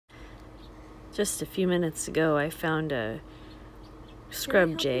Just a few minutes ago, I found a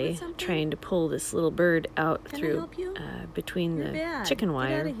scrub jay trying to pull this little bird out through between the chicken wire.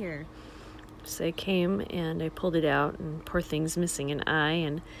 Get out of here. So I came and I pulled it out, and poor thing's missing an eye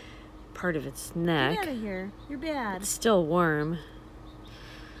and part of its neck. Get out of here. You're bad. It's still warm.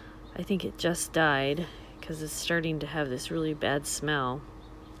 I think it just died because it's starting to have this really bad smell.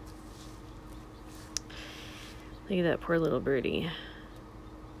 Look at that poor little birdie.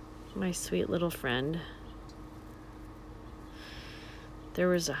 My sweet little friend. There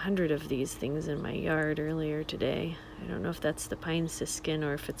was 100 of these things in my yard earlier today. I don't know if that's the pine siskin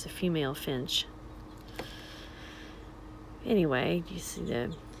or if it's a female finch. Anyway, you see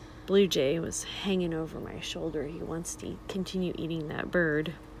the blue jay was hanging over my shoulder. He wants to continue eating that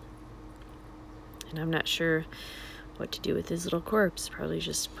bird. And I'm not sure what to do with his little corpse. Probably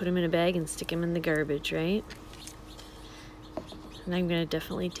just put him in a bag and stick him in the garbage, right? And I'm going to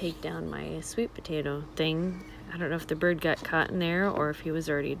definitely take down my sweet potato thing. I don't know if the bird got caught in there or if he was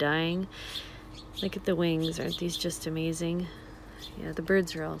already dying. Look at the wings. Aren't these just amazing? Yeah, the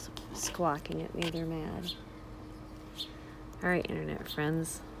birds are all squawking at me. They're mad. All right, internet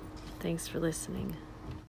friends. Thanks for listening.